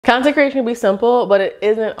Content creation can be simple, but it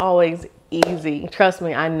isn't always easy. Trust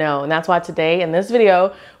me, I know. And that's why today in this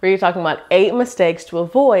video, we're talking about 8 mistakes to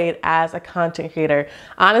avoid as a content creator.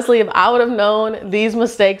 Honestly, if I would have known these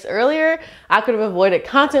mistakes earlier, I could have avoided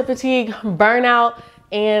content fatigue, burnout,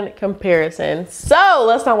 and comparison. So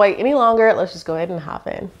let's not wait any longer. Let's just go ahead and hop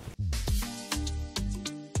in.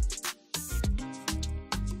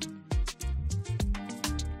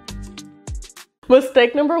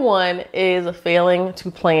 Mistake number 1 is failing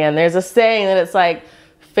to plan. There's a saying that it's like,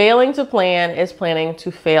 failing to plan is planning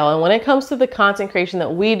to fail. And when it comes to the content creation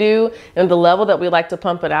that we do and the level that we like to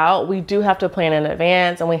pump it out, we do have to plan in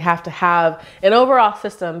advance, and we have to have an overall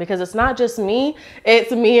system, because it's not just me,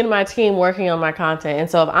 it's me and my team working on my content. And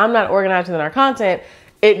so if I'm not organizing our content,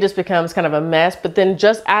 it just becomes kind of a mess. But then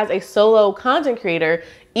just as a solo content creator,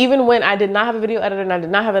 even when I did not have a video editor and I did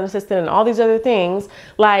not have an assistant and all these other things,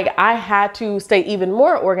 like I had to stay even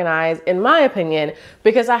more organized, in my opinion,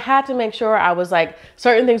 because I had to make sure I was like,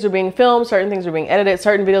 certain things were being filmed, certain things were being edited,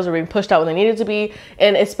 certain videos were being pushed out when they needed to be.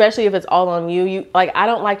 And especially if it's all on you, like, I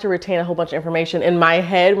don't like to retain a whole bunch of information in my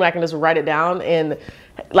head when I can just write it down and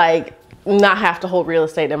like not have to hold real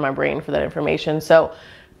estate in my brain for that information. So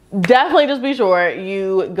definitely just be sure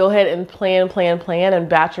you go ahead and plan and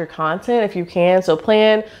batch your content if you can. So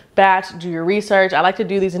plan, batch, do your research. I like to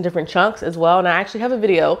do these in different chunks as well. And I actually have a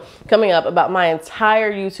video coming up about my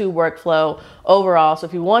entire YouTube workflow overall. So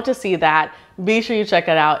if you want to see that, be sure you check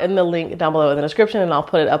it out in the link down below in the description, and I'll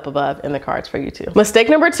put it up above in the cards for you too. Mistake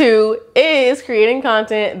number 2 is creating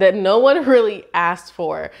content that no one really asked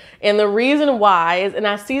for. And the reason why is, and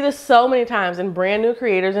I see this so many times in brand new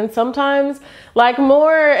creators, and sometimes like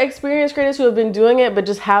more experienced creators who have been doing it but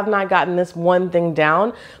just have not gotten this one thing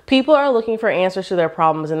down. People are looking for answers to their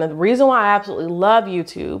problems. And the reason why I absolutely love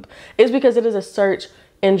YouTube is because it is a search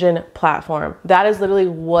engine platform. That is literally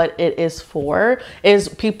what it is for, is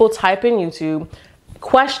people type in YouTube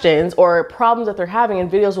questions or problems that they're having,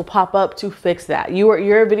 and videos will pop up to fix that.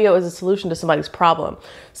 Your video is a solution to somebody's problem.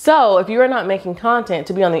 So if you are not making content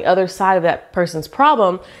to be on the other side of that person's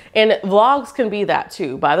problem, and vlogs can be that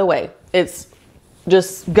too, by the way,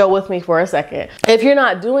 just go with me for a second. If you're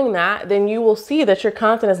not doing that, then you will see that your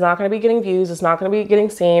content is not going to be getting views. It's not going to be getting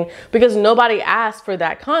seen because nobody asked for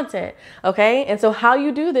that content. Okay. And so how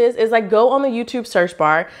you do this is like, go on the YouTube search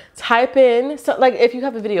bar, type in, so like if you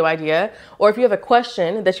have a video idea or if you have a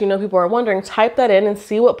question that you know people are wondering, type that in and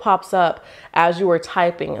see what pops up as you are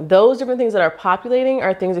typing. Those different things that are populating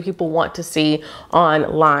are things that people want to see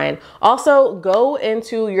online. Also, go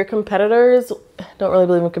into your competitors. Don't really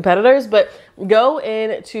believe in competitors, but go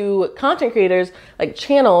into content creators, like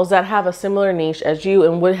channels that have a similar niche as you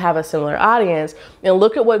and would have a similar audience, and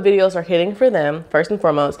look at what videos are hitting for them first and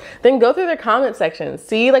foremost. Then go through their comment sections,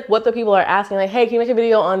 see like what the people are asking, like, hey, can you make a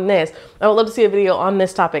video on this? I would love to see a video on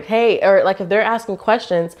this topic. Hey, or like if they're asking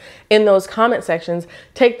questions in those comment sections,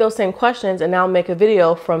 take those same questions and now make a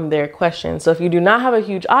video from their questions. So if you do not have a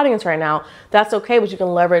huge audience right now, that's okay, but you can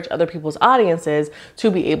leverage other people's audiences to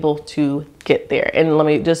be able to get there. And let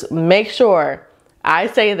me just make sure I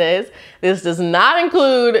say this does not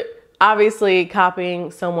include obviously copying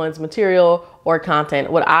someone's material or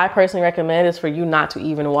content. What I personally recommend is for you not to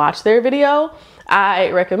even watch their video. I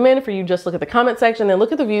recommend for you just look at the comment section and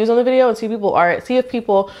look at the views on the video and see if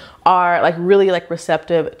people are like really like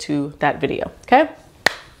receptive to that video. Okay.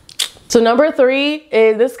 So number 3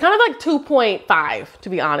 is this kind of like 2.5 to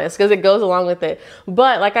be honest, because it goes along with it.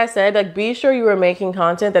 But like I said, like be sure you are making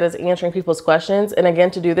content that is answering people's questions. And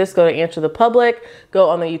again, to do this, go to Answer the Public, go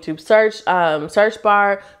on the YouTube search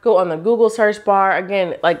bar, go on the Google search bar.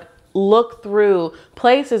 Again, like look through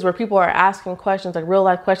places where people are asking questions, like real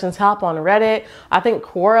life questions. Hop on Reddit. I think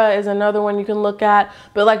Quora is another one you can look at,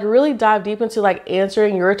 but like really dive deep into like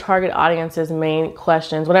answering your target audience's main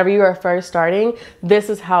questions. Whenever you are first starting, this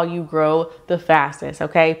is how you grow the fastest.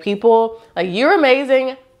 Okay. People, like, you're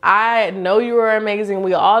amazing. I know you are amazing.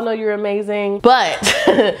 We all know you're amazing,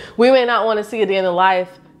 but we may not want to see a day in the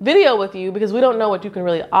life video with you because we don't know what you can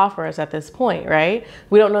really offer us at this point, right?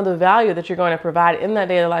 We don't know the value that you're going to provide in that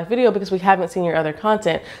day-to-life video because we haven't seen your other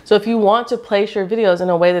content. So if you want to place your videos in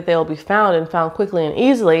a way that they will be found and found quickly and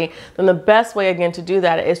easily, then the best way again to do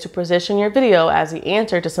that is to position your video as the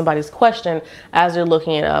answer to somebody's question as they're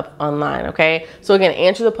looking it up online, okay? So again,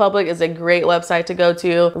 Answer the Public is a great website to go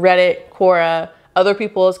to. Reddit, Quora, other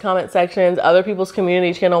people's comment sections, other people's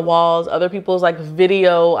community channel walls, other people's like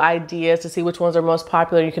video ideas to see which ones are most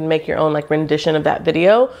popular. You can make your own like rendition of that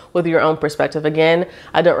video with your own perspective. Again,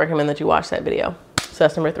 I don't recommend that you watch that video. So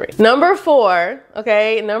that's number 3. Number 4,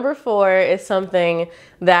 okay? Number 4 is something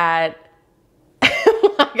that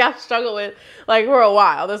like I've struggled with like for a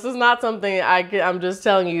while. This is not something I'm just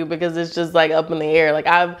telling you because it's just like up in the air. Like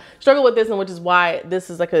I've struggled with this, and which is why this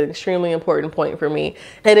is like an extremely important point for me.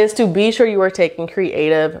 It is to be sure you are taking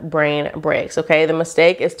creative brain breaks, okay? The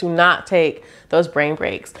mistake is to not take those brain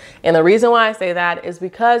breaks. And the reason why I say that is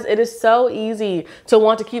because it is so easy to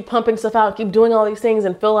want to keep pumping stuff out, keep doing all these things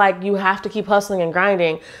and feel like you have to keep hustling and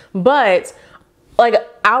grinding. But like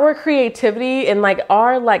our creativity and like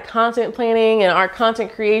our like content planning and our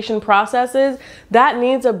content creation processes, that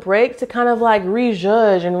needs a break to kind of like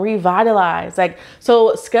rejudge and revitalize. Like,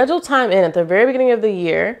 so schedule time in at the very beginning of the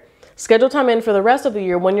year, schedule time in for the rest of the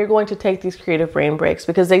year when you're going to take these creative brain breaks,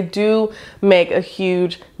 because they do make a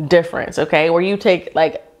huge difference, okay? Where you take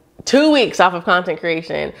like 2 weeks off of content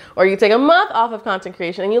creation, or you take a month off of content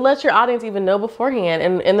creation, and you let your audience even know beforehand.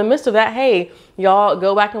 And in the midst of that, hey, y'all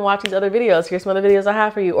go back and watch these other videos. Here's some other videos I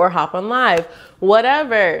have for you, or hop on live,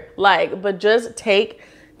 whatever. Like, but just take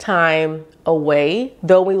time away.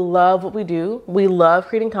 Though we love what we do, we love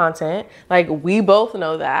creating content. Like we both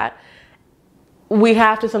know that. We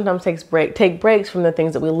have to sometimes take breaks from the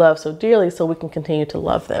things that we love so dearly so we can continue to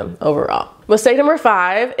love them overall. Mistake number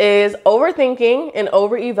 5 is overthinking and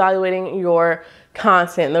over-evaluating your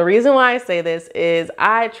content. And the reason why I say this is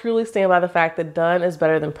I truly stand by the fact that done is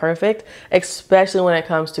better than perfect, especially when it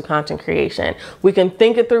comes to content creation. We can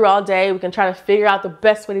think it through all day. We can try to figure out the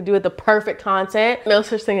best way to do it, the perfect content. No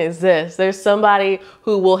such thing exists. There's somebody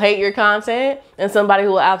who will hate your content and somebody who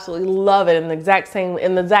will absolutely love it in the exact same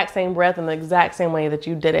breath, in the exact same way that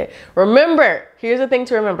you did it. Remember, here's the thing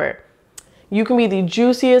to remember. You can be the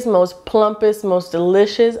juiciest, most plumpest, most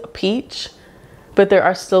delicious peach, but there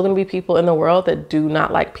are still going to be people in the world that do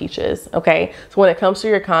not like peaches, okay? So when it comes to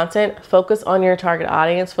your content, focus on your target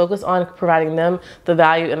audience, focus on providing them the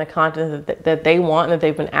value and the content that they want and that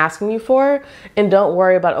they've been asking you for, and don't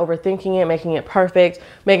worry about overthinking it, making it perfect,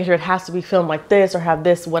 making sure it has to be filmed like this or have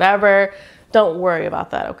this, whatever. Don't worry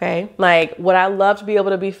about that, okay? Like, would I love to be able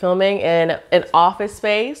to be filming in an office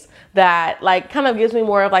space that like kind of gives me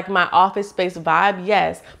more of like my office space vibe?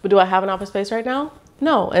 Yes. But do I have an office space right now?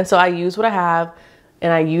 No. And so I use what I have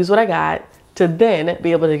and I use what I got to then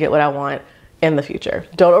be able to get what I want in the future.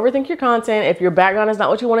 Don't overthink your content. If your background is not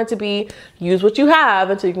what you want it to be, use what you have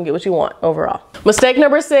until you can get what you want overall. Mistake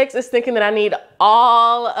number 6 is thinking that I need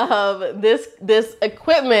all of this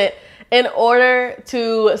equipment in order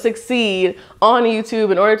to succeed on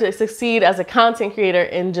YouTube, in order to succeed as a content creator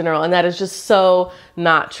in general. And that is just so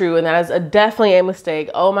not true. And that is definitely a mistake.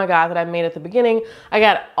 Oh my God, that I made at the beginning. I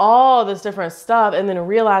got all this different stuff and then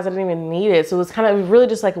realized I didn't even need it. So it was kind of really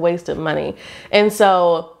just like wasted money. And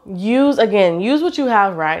so use what you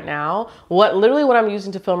have right now. What I'm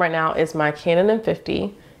using to film right now is my Canon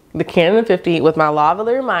M50, the Canon M50 with my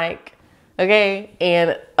lavalier mic. Okay,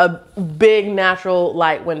 and a big natural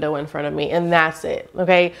light window in front of me, and that's it.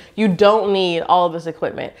 Okay, you don't need all of this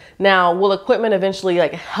equipment. Now, will equipment eventually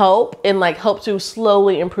like help to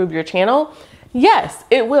slowly improve your channel? Yes,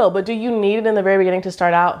 it will, but do you need it in the very beginning to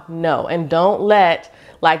start out? No, and don't let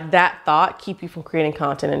like that thought keep you from creating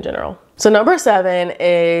content in general. So number 7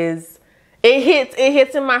 is it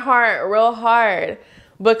hits in my heart real hard,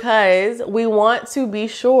 because we want to be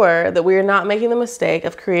sure that we are not making the mistake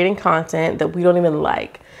of creating content that we don't even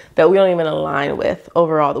like, that we don't even align with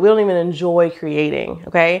overall, that we don't even enjoy creating,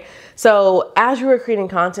 okay? So as you are creating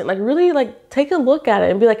content, like really like take a look at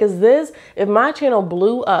it and be like, if my channel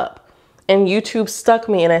blew up and YouTube stuck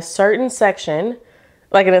me in a certain section,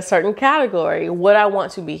 like in a certain category, would I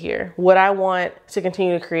want to be here? Would I want to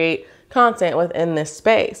continue to create content within this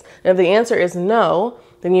space? And if the answer is no,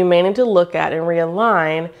 then you may need to look at and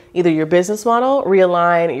realign either your business model,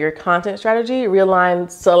 realign your content strategy,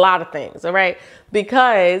 realign a lot of things, all right?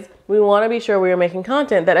 Because we want to be sure we are making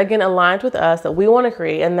content that again aligns with us, that we want to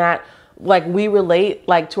create, and that like we relate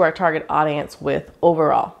like to our target audience with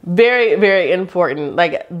overall. Very, very important.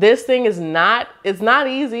 Like this thing it's not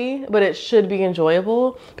easy, but it should be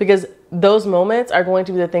enjoyable, because those moments are going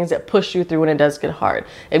to be the things that push you through when it does get hard.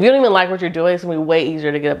 If you don't even like what you're doing, it's gonna be way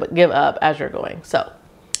easier to give up as you're going. So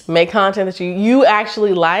make content that you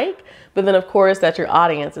actually like, but then of course that your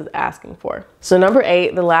audience is asking for. So number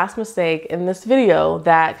 8, the last mistake in this video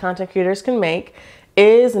that content creators can make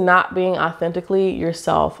is not being authentically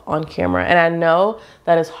yourself on camera. And I know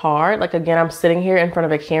that is hard. Like again, I'm sitting here in front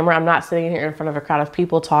of a camera. I'm not sitting here in front of a crowd of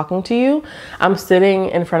people talking to you. I'm sitting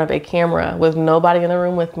in front of a camera with nobody in the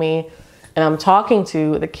room with me. And I'm talking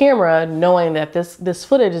to the camera knowing that this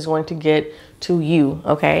footage is going to get to you,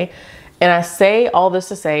 okay? And I say all this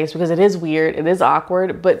to say is because it is weird, it is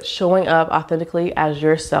awkward, but showing up authentically as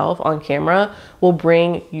yourself on camera will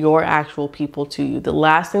bring your actual people to you. The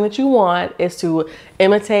last thing that you want is to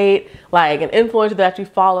imitate like an influencer that you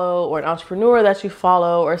follow or an entrepreneur that you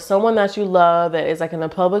follow or someone that you love that is like in a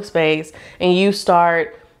public space, and you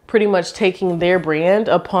start pretty much taking their brand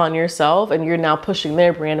upon yourself, and you're now pushing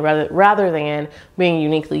their brand rather than being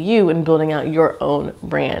uniquely you and building out your own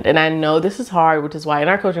brand. And I know this is hard, which is why in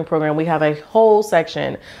our coaching program, we have a whole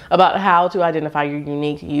section about how to identify your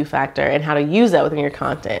unique you factor and how to use that within your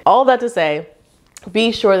content. All that to say,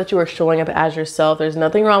 be sure that you are showing up as yourself. There's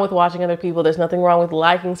nothing wrong with watching other people. There's nothing wrong with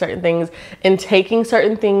liking certain things and taking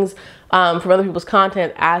certain things from other people's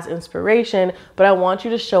content as inspiration, but I want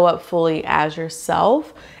you to show up fully as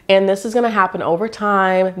yourself. And this is going to happen over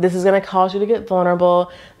time. This is going to cause you to get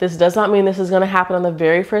vulnerable. This does not mean this is going to happen on the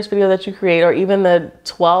very first video that you create or even the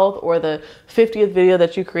 12th or the 50th video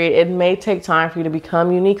that you create. It may take time for you to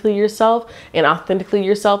become uniquely yourself and authentically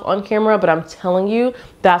yourself on camera, but I'm telling you,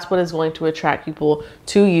 that's what is going to attract people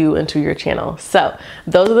to you and to your channel. So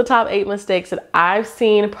those are the top 8 mistakes that I've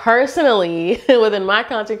seen personally within my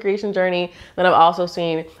content creation journey, that I've also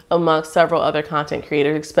seen amongst several other content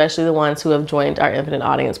creators, especially the ones who have joined our Infinite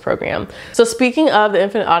Audience program. So speaking of the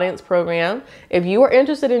Infinite Audience program, if you are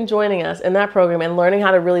interested in joining us in that program and learning how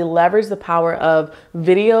to really leverage the power of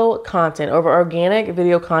video content over organic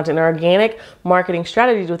video content and organic marketing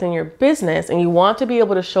strategies within your business, and you want to be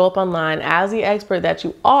able to show up online as the expert that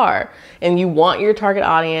you are, and you want your target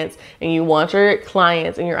audience and you want your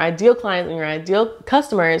clients and your ideal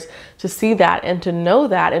customers to see that and to know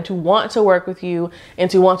that and to want to work with you and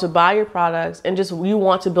to want to buy your products, and just you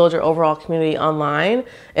want to build your overall community online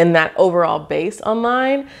and that overall base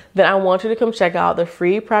online, then I want you to come check out the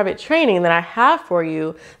free private training that I have for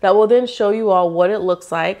you that will then show you all what it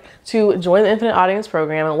looks like to join the Infinite Audience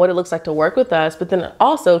program and what it looks like to work with us, but then it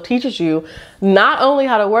also teaches you not only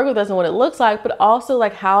how to work with us and what it looks like, but also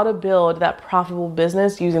like how to build that profitable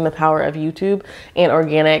business using the power of YouTube and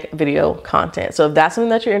organic video content. So if that's something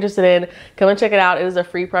that you're interested in, come and check it out. It is a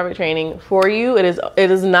free private training for you. It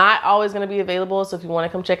is not always going to be available. So if you want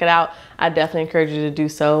to come check it out, I definitely encourage you to do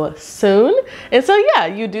so soon. And so yeah,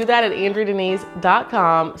 you do that at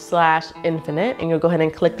andreadenise.com/infinite, and you'll go ahead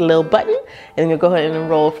and click the little button, and then you'll go ahead and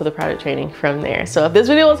enroll for the private training from there. So if this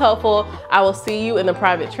video was helpful, I will see you in the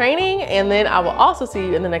private training, and then I will also see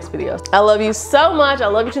you in the next video. I love you so much. I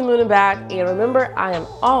love you to the moon and back. And remember, I am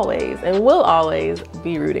always and will always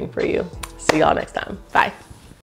be rooting for you. See y'all next time. Bye.